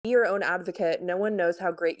Be your own advocate. No one knows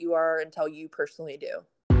how great you are until you personally do.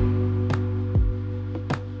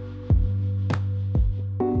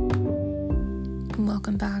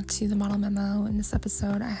 Welcome back to the Model Memo. In this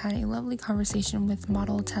episode, I had a lovely conversation with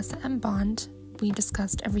model Tessa M. Bond. We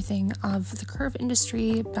discussed everything of the curve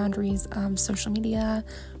industry, boundaries of social media,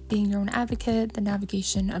 being your own advocate, the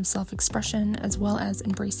navigation of self-expression, as well as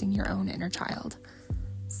embracing your own inner child.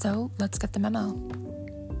 So let's get the memo.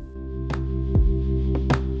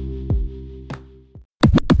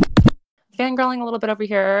 Fangirling a little bit over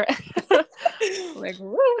here. Like,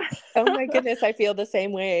 woo. Oh my goodness, I feel the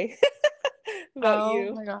same way about you.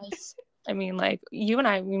 Oh my gosh. I mean, like, you and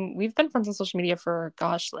I we've been friends on social media for,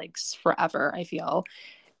 forever, I feel.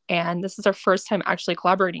 And this is our first time actually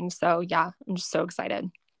collaborating. So yeah, I'm just so excited.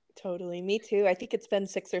 Totally. Me too. I think it's been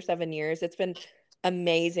 6 or 7 years. It's been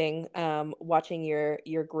amazing watching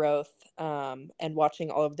your growth and watching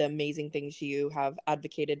all of the amazing things you have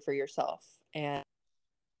advocated for yourself and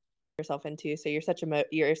yourself into. So you're such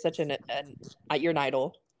you're an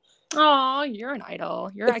idol. Oh, you're an idol.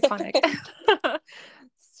 You're iconic.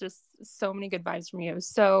 It's just so many good vibes from you.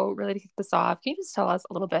 So really, to kick this off, can you just tell us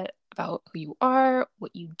a little bit about who you are,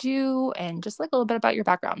 what you do, and just like a little bit about your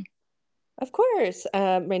background? Of course.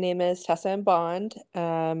 My name is Tessa M. Bond.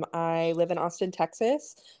 I live in Austin,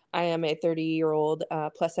 Texas. I am a 30-year-old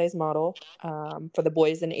plus size model for the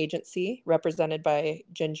Boys in Agency, represented by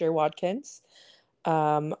Ginger Watkins.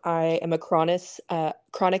 I am a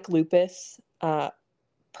chronic lupus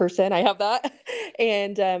person. I have that.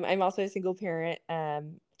 And I'm also a single parent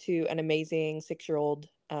to an amazing 6-year-old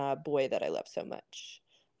boy that I love so much.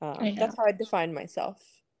 That's how I define myself.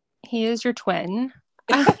 He is your twin.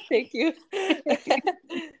 Thank you.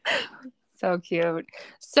 So cute.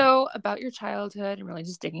 So about your childhood and really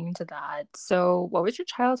just digging into that. So what was your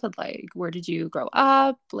childhood like? Where did you grow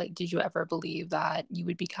up? Like, did you ever believe that you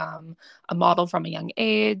would become a model from a young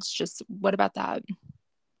age? Just what about that?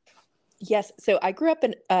 Yes. So I grew up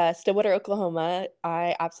in Stillwater, Oklahoma.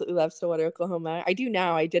 I absolutely love Stillwater, Oklahoma. I do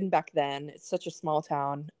now. I didn't back then. It's such a small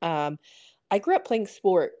town. I grew up playing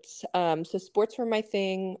sports. So sports were my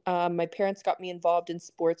thing. My parents got me involved in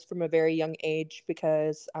sports from a very young age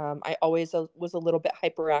because I always was a little bit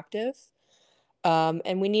hyperactive.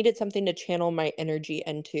 And we needed something to channel my energy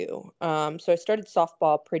into. So I started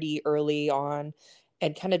softball pretty early on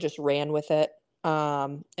and kind of just ran with it.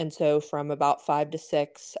 And so from about 5 to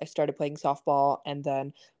 6, I started playing softball, and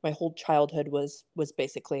then my whole childhood was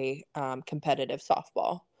basically competitive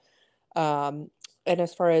softball. And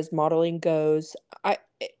as far as modeling goes,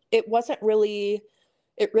 it wasn't really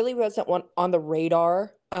it really wasn't one on the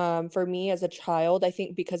radar for me as a child. I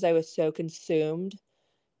think because I was so consumed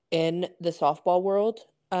in the softball world.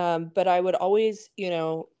 But I would always,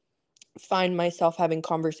 find myself having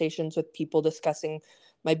conversations with people discussing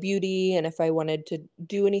my beauty and if I wanted to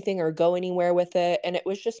do anything or go anywhere with it. And it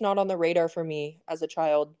was just not on the radar for me as a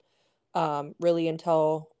child, really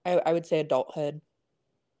until I would say adulthood.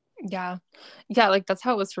 Yeah. Yeah, like that's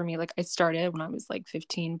how it was for me. Like I started when I was like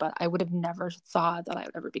 15, but I would have never thought that I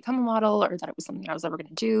would ever become a model or that it was something I was ever going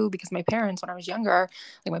to do because my parents, when I was younger,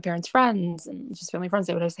 like my parents' friends and just family friends,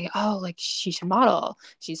 they would always say, "Oh, like she should model.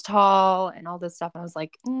 She's tall and all this stuff." And I was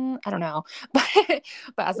like, I don't know. But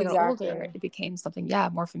as I got older, Exactly. it became something, yeah,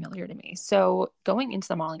 more familiar to me. So going into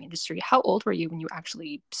the modeling industry, how old were you when you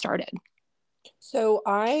actually started? So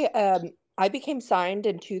I became signed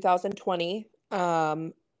in 2020.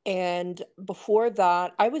 And before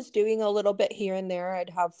that, I was doing a little bit here and there. I'd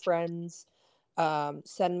have friends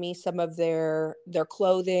send me some of their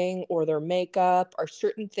clothing or their makeup or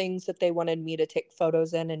certain things that they wanted me to take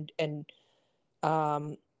photos in and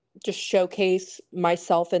um, just showcase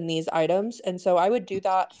myself in these items. And so I would do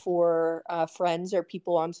that for friends or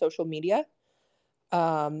people on social media.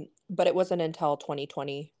 But it wasn't until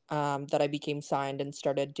 2020 that I became signed and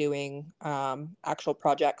started doing actual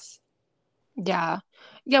projects. Yeah.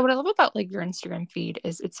 Yeah, what I love about like your Instagram feed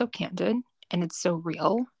is it's so candid and it's so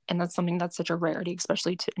real. And that's something that's such a rarity,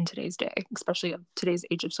 especially in today's day, especially of today's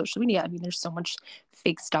age of social media. I mean, there's so much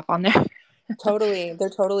fake stuff on there. Totally. There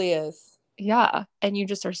totally is. Yeah. And you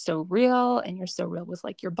just are so real and you're so real with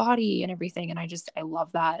like your body and everything. And I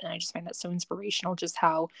love that. And I just find that so inspirational, just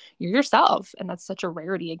how you're yourself. And that's such a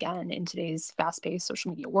rarity again in today's fast paced social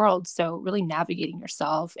media world. So really navigating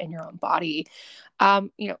yourself and your own body.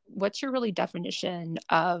 What's your really definition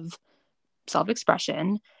of self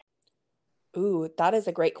expression? Ooh, that is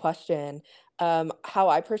a great question. How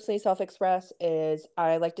I personally self-express is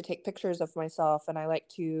I like to take pictures of myself and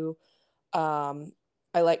um,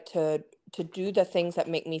 I like to to do the things that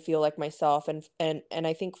make me feel like myself. And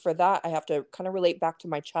I think for that I have to kind of relate back to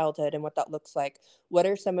my childhood and what that looks like. What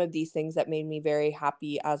are some of these things that made me very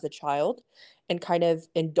happy as a child, and kind of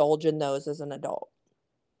indulge in those as an adult.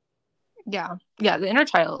 Yeah. Yeah. The inner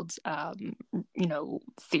child,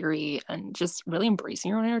 theory, and just really embracing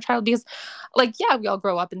your own inner child because, like, yeah, we all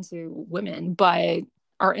grow up into women, but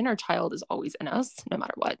our inner child is always in us no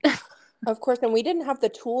matter what. Of course, and we didn't have the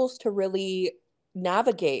tools to really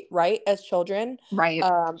navigate, right, as children. Right.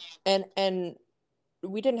 And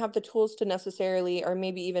we didn't have the tools to necessarily, or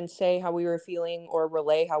maybe even say how we were feeling or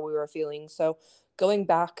relay how we were feeling. So going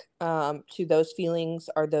back to those feelings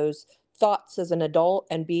or those thoughts as an adult,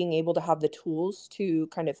 and being able to have the tools to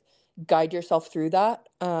kind of guide yourself through that,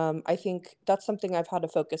 I think that's something I've had to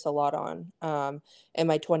focus a lot on in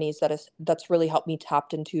my 20s. That's really helped me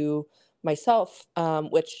tap into myself,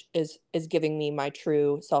 which is giving me my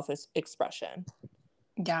true self expression.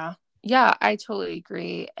 Yeah. Yeah, I totally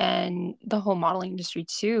agree. And the whole modeling industry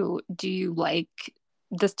too. Do you like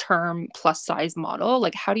this term plus size model?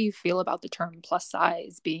 Like, how do you feel about the term plus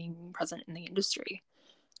size being present in the industry?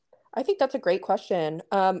 I think that's a great question.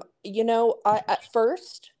 At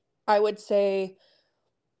first, I would say,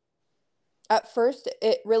 at first,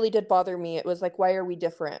 it really did bother me. It was like, why are we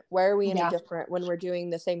different? Why are we any Yeah. different when we're doing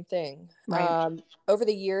the same thing? Right. Over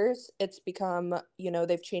the years, it's become,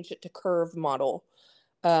 they've changed it to curve model,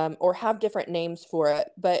 or have different names for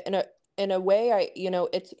it. But in a way,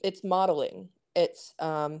 it's modeling. It's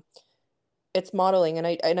modeling, and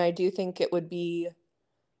um, I do think it would be,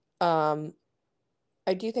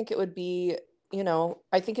 I think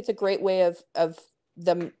it's a great way of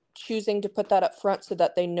them choosing to put that up front so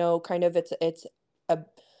that they know kind of it's a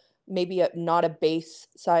maybe not a base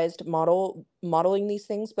sized modeling these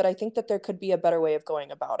things, but I think that there could be a better way of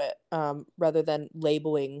going about it, rather than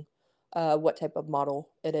labeling what type of model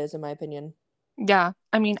it is, in my opinion. Yeah.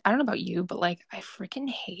 I mean, I don't know about you, but like, I freaking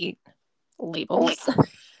hate labels.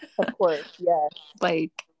 Of course, yeah.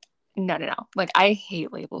 Like, no, no, no. Like, I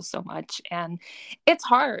hate labels so much. And it's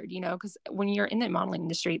hard, because when you're in the modeling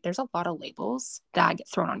industry, there's a lot of labels that get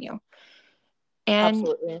thrown on you. And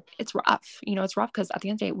Absolutely. it's rough. It's rough because at the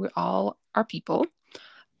end of the day, we all are people,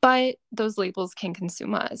 but those labels can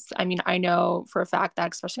consume us. I mean, I know for a fact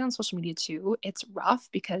that, especially on social media too, it's rough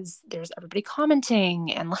because there's everybody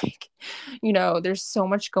commenting and, like, there's so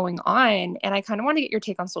much going on. And I kind of want to get your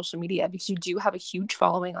take on social media because you do have a huge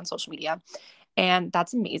following on social media, and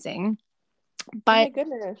that's amazing. Oh my But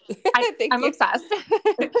goodness. I Thank I'm you. obsessed.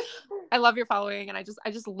 I love your following, and I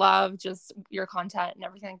just love just your content and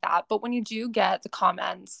everything like that. But when you do get the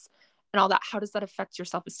comments and all that, how does that affect your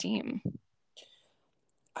self-esteem?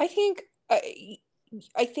 I think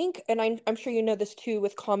I think, and I'm sure you know this too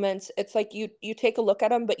with comments. It's like you take a look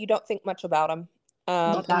at them, but you don't think much about them,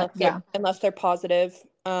 Love that. Yeah. unless they're positive.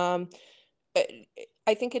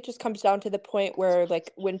 I I think it just comes down to the point where,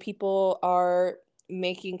 like, when people are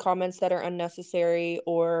making comments that are unnecessary,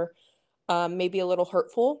 or maybe a little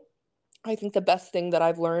hurtful, I think the best thing that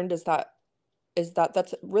I've learned is that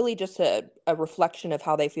that's really just a reflection of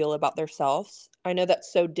how they feel about themselves. I know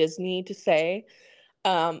that's so Disney to say,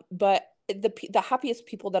 but the happiest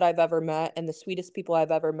people that I've ever met and the sweetest people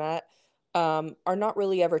I've ever met, are not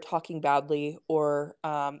really ever talking badly or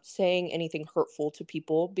saying anything hurtful to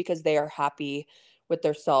people, because they are happy with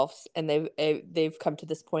themselves, and they've come to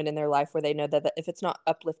this point in their life where they know that if it's not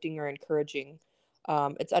uplifting or encouraging,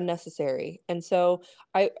 it's unnecessary. And so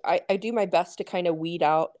I do my best to kind of weed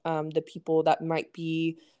out the people that might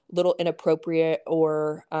be little inappropriate,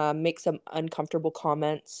 or make some uncomfortable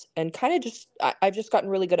comments, and kind of I've just gotten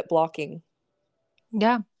really good at blocking.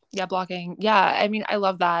 Yeah. Yeah, blocking. Yeah, I mean, I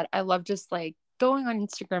love that. I love just like going on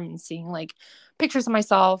Instagram and seeing like pictures of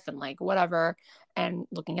myself and like whatever and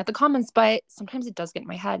looking at the comments, but sometimes it does get in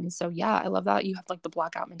my head. And so, yeah, I love that you have like the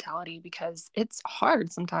blackout mentality because it's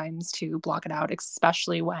hard sometimes to block it out,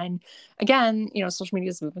 especially when, again, social media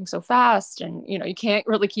is moving so fast and, you can't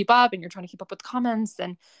really keep up and you're trying to keep up with comments.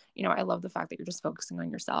 And, I love the fact that you're just focusing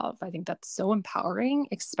on yourself. I think that's so empowering,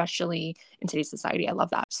 especially in today's society. I love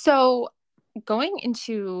that. So, going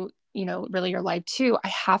into, really your life too, I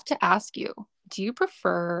have to ask you, do you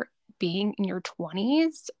prefer being in your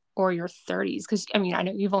 20s or your 30s? Because I mean, I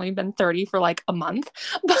know you've only been 30 for like a month,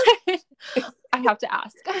 but I have to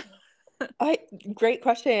ask. I Great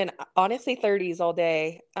question. Honestly, 30s all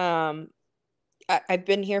day. I've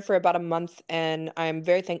been here for about a month, and I'm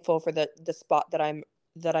very thankful for the spot that I'm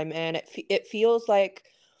in. It feels like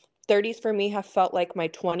 30s for me have felt like my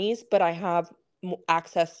 20s, but I have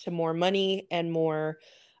access to more money and more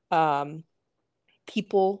um,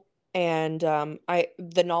 people, and I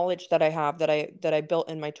the knowledge that I have that I built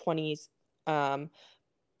in my 20s.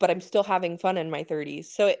 But I'm still having fun in my 30s.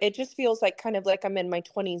 So it just feels like kind of like I'm in my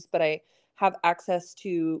 20s, but I have access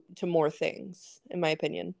to more things, in my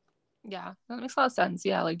opinion. Yeah, that makes a lot of sense.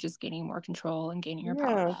 Yeah, like just gaining more control and gaining your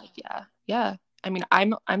power Yeah. back. Yeah. Yeah. I mean,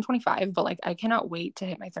 I'm 25, but like I cannot wait to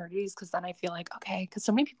hit my 30s because then I feel like, okay, because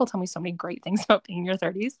so many people tell me so many great things about being in your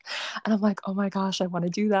 30s. And I'm like, oh my gosh, I want to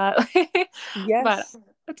do that. But Yes.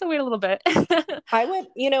 let's wait a little bit. I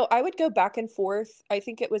would go back and forth. I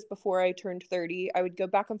think it was before I turned 30. I would go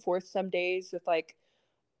back and forth some days with like,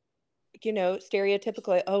 stereotypical,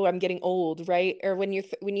 like, oh, I'm getting old, right? Or when you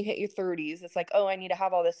hit your 30s, it's like, oh, I need to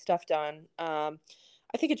have all this stuff done.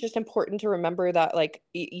 I think it's just important to remember that like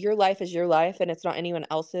your life is your life and it's not anyone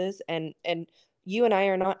else's, and you and I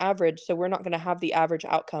are not average, so we're not going to have the average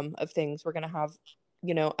outcome of things. We're going to have,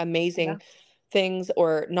 Yeah. amazing things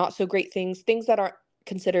or not so great things, things that aren't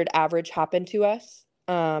considered average happen to us.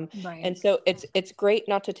 Right. And so it's great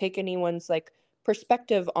not to take anyone's like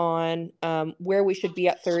perspective on where we should be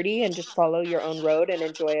at 30 and just follow your own road and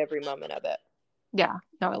enjoy every moment of it. Yeah.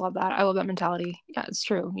 No, I love that. I love that mentality. Yeah, it's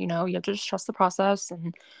true. You have to just trust the process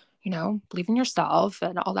and, believe in yourself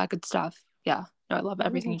and all that good stuff. Yeah. No, I love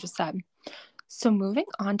everything Mhm. you just said. So moving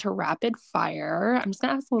on to rapid fire, I'm just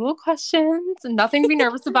gonna ask little questions. Nothing to be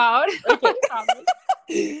nervous about. Okay. I promise.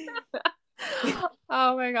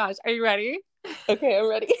 Oh my gosh. Are you ready? Okay, I'm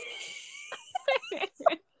ready.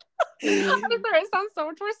 I'm sorry, it sounds so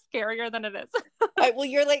much more scarier than it is. Well,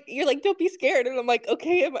 you're like, don't be scared, and I'm like,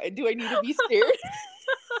 okay, do I need to be scared?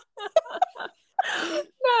 No,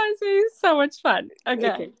 it's gonna be so much fun.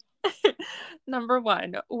 Okay. Okay. Number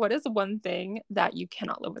one, what is one thing that you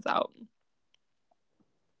cannot live without?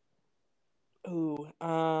 Ooh,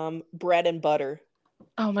 bread and butter,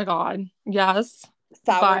 Oh my God. Yes.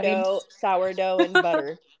 sourdough, Vibes. sourdough and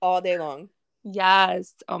butter all day long.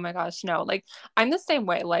 Yes. Oh my gosh. No, like I'm the same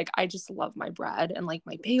way. Like I just love my bread and like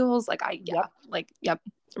my bagels. Yeah, Yep. like, yep.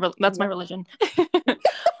 That's my Yep. religion.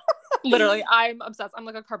 Literally, I'm obsessed. I'm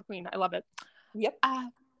like a carb queen. I love it. Yep. Uh,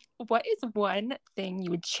 what is one thing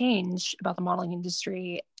you would change about the modeling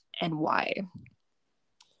industry and why?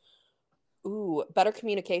 Ooh, better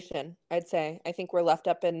communication, I'd say. I think we're left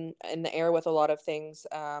up in the air with a lot of things.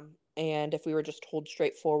 And if we were just told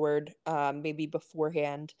straightforward, maybe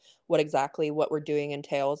beforehand, what we're doing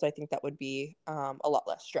entails, I think that would be a lot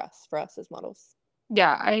less stress for us as models.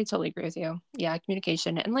 Yeah, I totally agree with you. Yeah,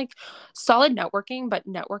 communication and like solid networking, but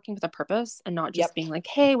networking with a purpose and not just Yep. being like,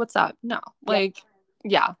 hey, what's up? No, Yep. like,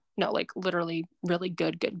 yeah, no, like literally really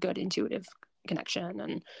good intuitive connection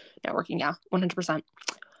and networking. Yeah, 100%.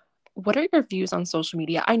 What are your views on social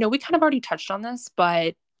media? I know we kind of already touched on this,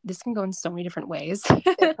 but this can go in so many different ways.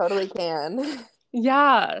 It totally can.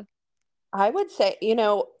 Yeah. I would say,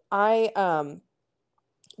 I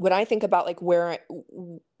when I think about like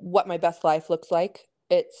what my best life looks like,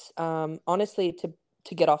 it's honestly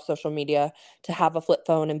to get off social media, to have a flip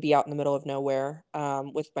phone and be out in the middle of nowhere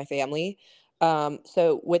with my family.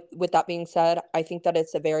 So with that being said, I think that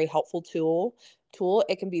it's a very helpful tool.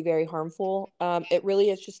 It can be very harmful. It really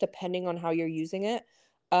is just depending on how you're using it.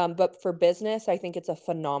 But for business, I think it's a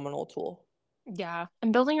phenomenal tool. Yeah.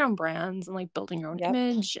 And building your own brands and like building your own Yep.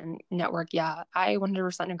 image and network. Yeah, I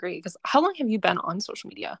 100% agree. Because how long have you been on social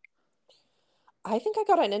media? I think I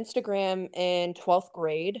got on Instagram in 12th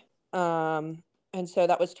grade. And so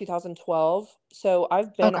that was 2012. So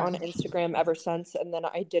I've been Okay. on Instagram ever since. And then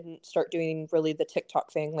I didn't start doing really the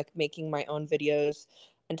TikTok thing, like making my own videos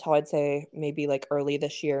until I'd say maybe like early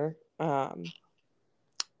this year. And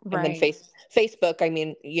then Right. Facebook, I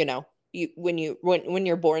mean, when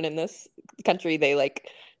you're born in this country, they like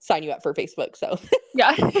sign you up for Facebook. So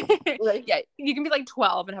Yeah. right. Yeah. You can be like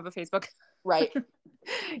 12 and have a Facebook. Right.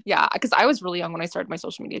 Yeah. Because I was really young when I started my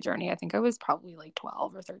social media journey. I think I was probably like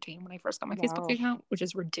 12 or 13 when I first got my Facebook Wow. account, which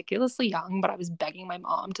is ridiculously young. But I was begging my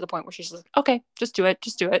mom to the point where she's like, okay, just do it.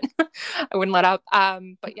 Just do it. I wouldn't let up.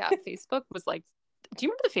 But yeah, Facebook was like, do you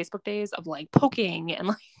remember the Facebook days of like poking and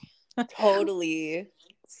like Totally.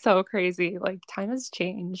 so crazy? Like time has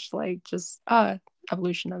changed. Like just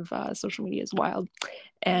evolution of social media is wild.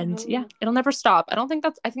 And yeah, Mhm. it'll never stop. I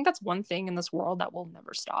think that's one thing in this world that will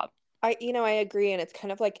never stop. I agree, and it's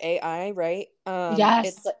kind of like AI, right? It's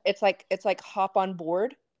Yes. it's like hop on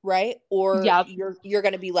board, right? Or Yep. you're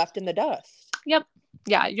going to be left in the dust. Yep.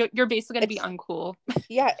 Yeah, you're basically going to be It's uncool.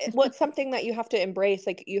 yeah, well, it's something that you have to embrace.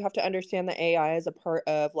 Like you have to understand that AI is a part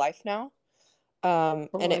of life now. And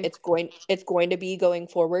Totally. it's going to be going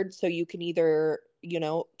forward. So you can either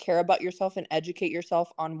care about yourself and educate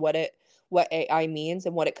yourself on what AI means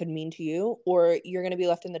and what it could mean to you, or you're going to be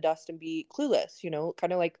left in the dust and be clueless.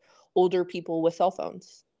 Kind of like older people with cell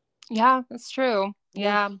phones. Yeah, that's true.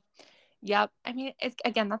 Yeah. Yeah. Yep. I mean, it's,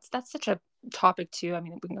 again, that's such a topic too. I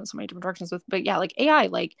mean, we can go so many different directions with, but yeah, like AI,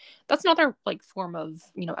 like that's another like form of,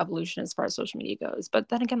 evolution as far as social media goes. But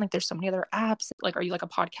then again, like there's so many other apps. Like, are you like a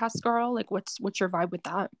podcast girl? Like, what's your vibe with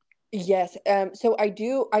that? Yes. So I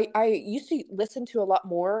do. I used to listen to a lot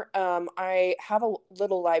more. I have a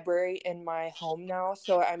little library in my home now,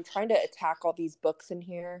 so I'm trying to attack all these books in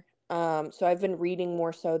here. So I've been reading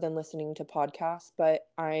more so than listening to podcasts, but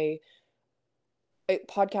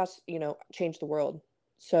podcasts, change the world.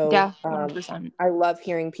 So Yeah, 100%. I love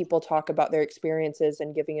hearing people talk about their experiences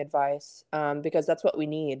and giving advice, because that's what we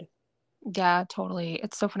need. Yeah, totally.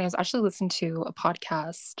 It's so funny. I was actually listening to a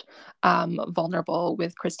podcast, Vulnerable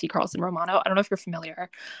with Christy Carlson Romano. I don't know if you're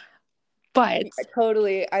familiar, but Yeah,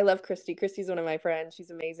 totally. I love Christy. Christy's one of my friends.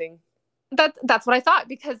 She's amazing. that's what I thought,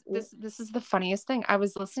 because this is the funniest thing. I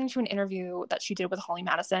was listening to an interview that she did with Holly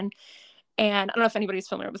Madison, and I don't know if anybody's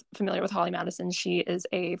familiar with Holly Madison. She is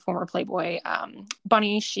a former Playboy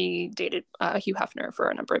bunny. She dated Hugh Hefner for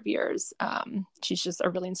a number of years. She's just a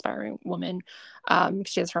really inspiring woman.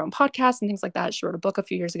 She has her own podcast and things like that. She wrote a book a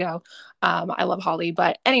few years ago. I love Holly.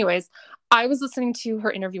 But anyways, I was listening to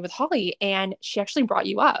her interview with Holly, and she actually brought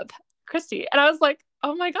you up, Christy. And I was like,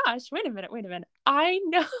 oh my gosh, wait a minute. I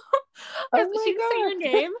know. Oh She my didn't say your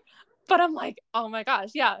gosh. name, but I'm like, oh my gosh,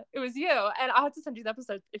 yeah, it was you. And I'll have to send you the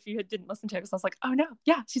episode if you didn't listen to it, because I was like, oh no,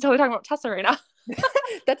 yeah, she's totally talking about Tessa right now.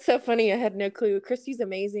 That's so funny. I had no clue. Christy's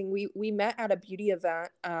amazing. We met at a beauty event.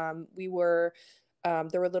 We were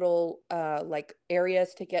there were little like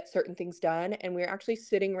areas to get certain things done, and we were actually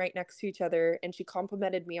sitting right next to each other, and she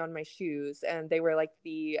complimented me on my shoes, and they were like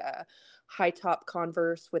the high top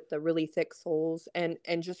Converse with the really thick soles, and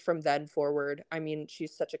just from then forward, I mean,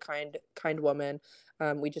 she's such a kind woman.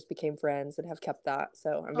 We just became friends and have kept that.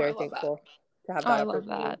 So I'm Oh, I very love that. thankful to have Oh, that I love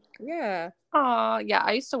opportunity. that. Yeah. Oh, yeah,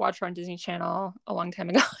 I used to watch her on Disney Channel a long time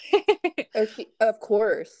ago. Oh, of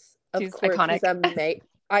course. Of She's course. She's iconic.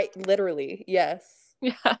 I literally, yes.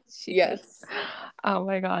 Yeah, she is. Yes. Oh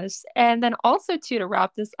my gosh. And then also too, to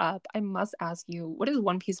wrap this up, I must ask you, what is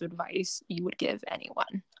one piece of advice you would give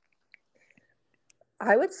anyone?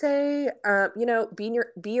 I would say,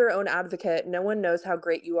 be your own advocate. No one knows how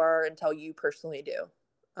great you are until you personally do.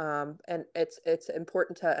 And it's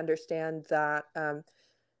important to understand that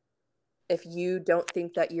if you don't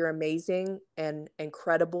think that you're amazing and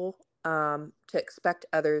incredible, to expect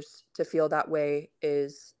others to feel that way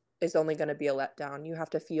is only going to be a letdown. You have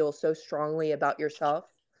to feel so strongly about yourself,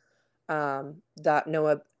 that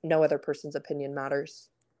no other person's opinion matters.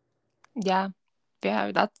 Yeah.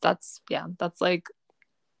 Yeah, that's like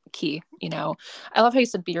key. I love how you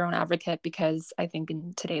said be your own advocate, because I think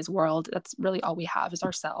in today's world, that's really all we have is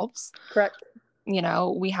ourselves. Correct.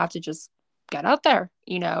 We have to just get out there,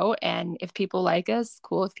 and if people like us,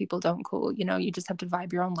 cool. If people don't, cool. You just have to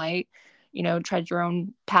vibe your own light, tread your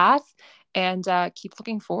own path, and keep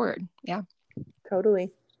looking forward. Yeah.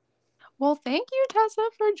 Totally. Well, thank you, Tessa,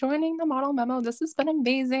 for joining the Model Memo. This has been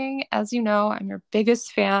amazing. As you know, I'm your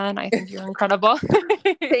biggest fan. I think you're incredible.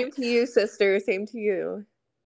 Same to you, sister. Same to you.